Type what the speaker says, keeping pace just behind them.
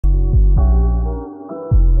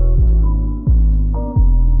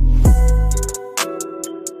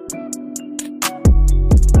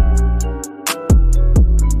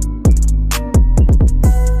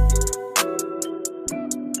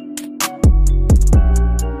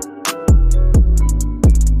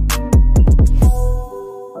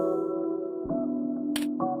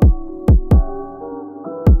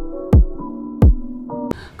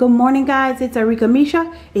Good morning, guys. It's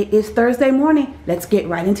Arickamisha. It is Thursday morning. Let's get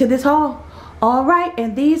right into this haul. All right,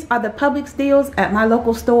 and these are the Publix deals at my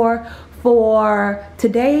local store for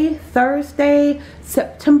today, Thursday,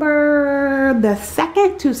 September the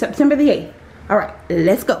 2nd to September the 8th. All right,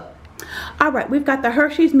 let's go. All right, we've got the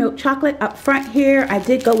Hershey's milk chocolate up front here. I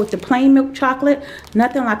did go with the plain milk chocolate.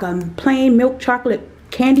 Nothing like a plain milk chocolate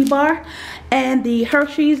candy bar. And the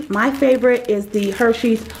Hershey's, my favorite is the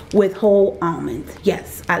Hershey's with whole almonds.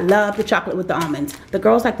 Yes, I love the chocolate with the almonds. The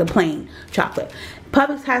girls like the plain chocolate.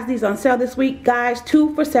 Publix has these on sale this week, guys.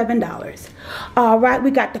 2 for $7. All right,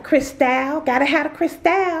 we got the Cristal. Gotta have the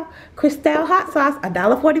Cristal. Cristal hot sauce,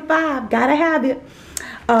 $1.45. Gotta have it.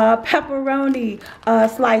 Pepperoni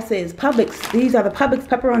slices. Publix. These are the Publix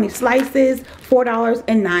pepperoni slices.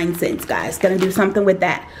 $4.09, guys. Gonna do something with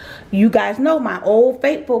that. You guys know my old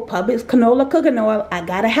faithful Publix canola cooking oil. I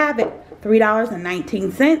gotta have it.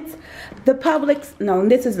 $3.19. The Publix, no,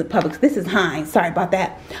 this is the Publix. This is Heinz. Sorry about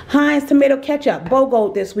that. Heinz tomato ketchup,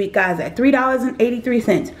 BOGO this week, guys, at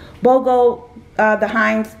 $3.83. BOGO, the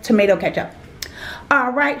Heinz tomato ketchup.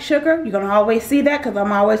 All right, sugar. You're gonna always see that because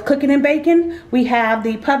I'm always cooking and baking. We have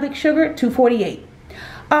the Publix sugar, $2.48.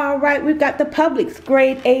 All right, we've got the Publix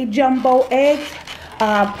grade A jumbo eggs.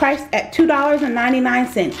 Priced at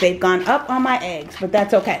 $2.99. They've gone up on my eggs, but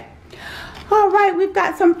that's okay. All right, we've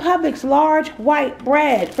got some Publix large white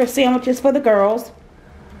bread for sandwiches for the girls.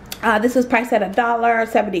 This is priced at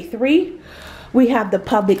 $1.73. We have the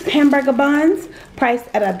Publix hamburger buns priced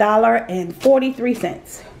at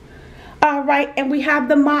 $1.43. All right, and we have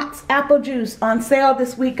the Mott's apple juice on sale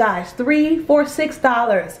this week, guys. 3 for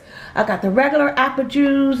 $6. I got the regular apple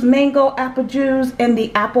juice, mango apple juice, and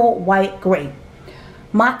the apple white grape.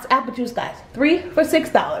 Mott's apple juice, guys, 3 for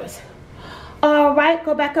 $6. All right,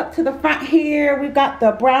 go back up to the front here. We've got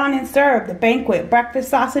the brown and serve, the banquet breakfast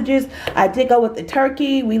sausages. I did go with the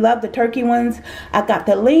turkey. We love the turkey ones. I got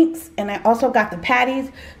the links, and I also got the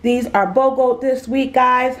patties. These are BOGO this week,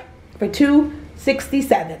 guys, for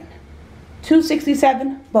 $2.67.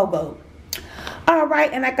 $2.67 BOGO. All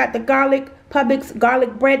right, and I got the Publix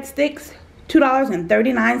garlic breadsticks,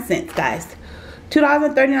 $2.39, guys.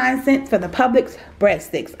 $2.39 for the Publix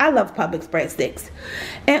breadsticks. I love Publix breadsticks.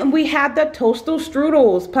 And we have the Toaster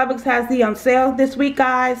Strudels. Publix has the on sale this week,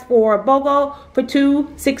 guys, for BOGO for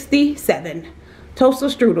 $2.67. Toaster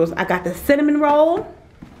Strudels. I got the cinnamon roll.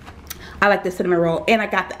 I like the cinnamon roll. And I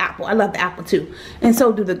got the apple. I love the apple too. And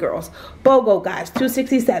so do the girls. BOGO, guys,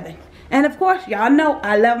 $2.67. And of course, y'all know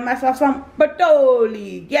I love myself some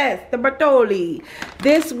Bertolli. Yes, the Bertolli.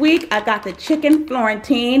 This week, I got the chicken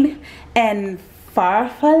Florentine and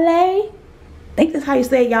farfalle. I think that's how you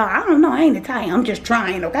say it, y'all. I don't know. I ain't Italian. I'm just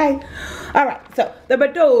trying, okay? All right. So, the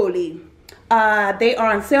Bertolli. They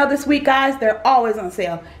are on sale this week, guys. They're always on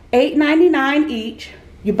sale. $8.99 each.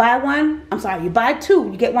 You buy one. I'm sorry. You buy two.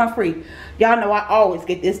 You get one free. Y'all know I always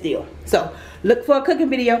get this deal. So, look for a cooking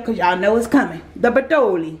video because y'all know it's coming. The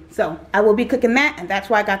Bertolli. So, I will be cooking that. And that's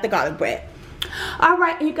why I got the garlic bread. All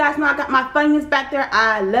right, you guys know I got my Funyuns back there.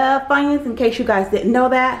 I love Funyuns, in case you guys didn't know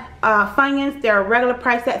that. Funyuns, they're a regular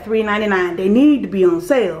price at $3.99. They need to be on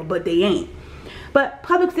sale, but they ain't. But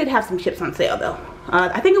Publix did have some chips on sale, though.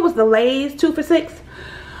 I think it was the Lay's 2 for $6.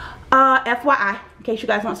 FYI, in case you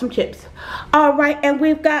guys want some chips. All right, and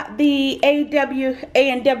we've got the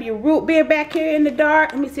A&W root beer back here in the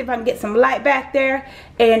dark. Let me see if I can get some light back there.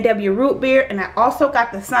 A&W root beer, and I also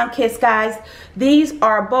got the Sunkist, guys. These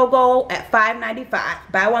are BOGO at $5.95.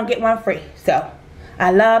 Buy one, get one free. So,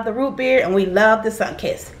 I love the root beer, and we love the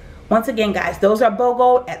Sunkist. Once again, guys, those are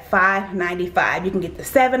BOGO at $5.95. You can get the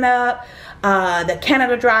 7-Up, the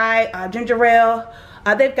Canada Dry, ginger ale.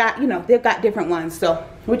 They've got, you know, they've got different ones. So,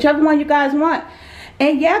 whichever one you guys want.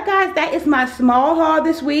 And yeah, guys, that is my small haul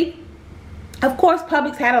this week. Of course,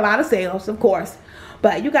 Publix had a lot of sales, of course.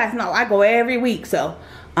 But you guys know I go every week. So,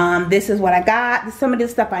 this is what I got. Some of this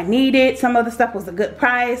stuff I needed. Some of the stuff was a good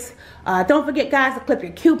price. Don't forget, guys, to clip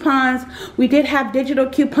your coupons. We did have digital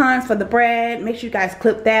coupons for the bread. Make sure you guys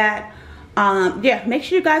clip that. Yeah, make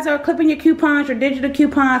sure you guys are clipping your coupons, your digital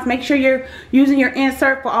coupons. Make sure you're using your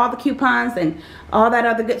insert for all the coupons and all that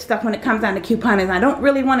other good stuff when it comes down to couponing. I don't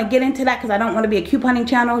really want to get into that because I don't want to be a couponing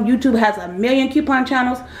channel. YouTube has a million coupon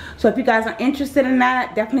channels. So if you guys are interested in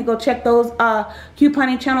that, definitely go check those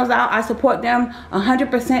couponing channels out. I support them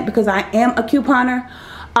 100% because I am a couponer.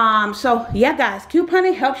 So yeah, guys,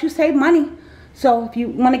 couponing helps you save money. So if you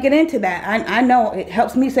want to get into that, I know it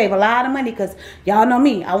helps me save a lot of money because y'all know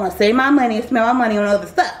me. I want to save my money and spend my money on other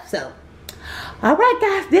stuff. So, all right,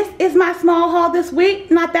 guys, this is my small haul this week.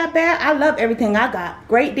 Not that bad. I love everything I got.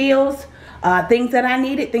 Great deals, things that I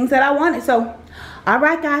needed, things that I wanted. So, All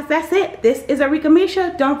right, guys, that's it. This is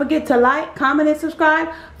Arickamisha. Don't forget to like, comment, and subscribe.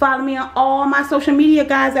 Follow me on all my social media,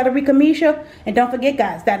 guys, at Arickamisha. And don't forget,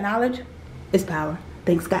 guys, that knowledge is power.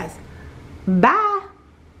 Thanks, guys. Bye.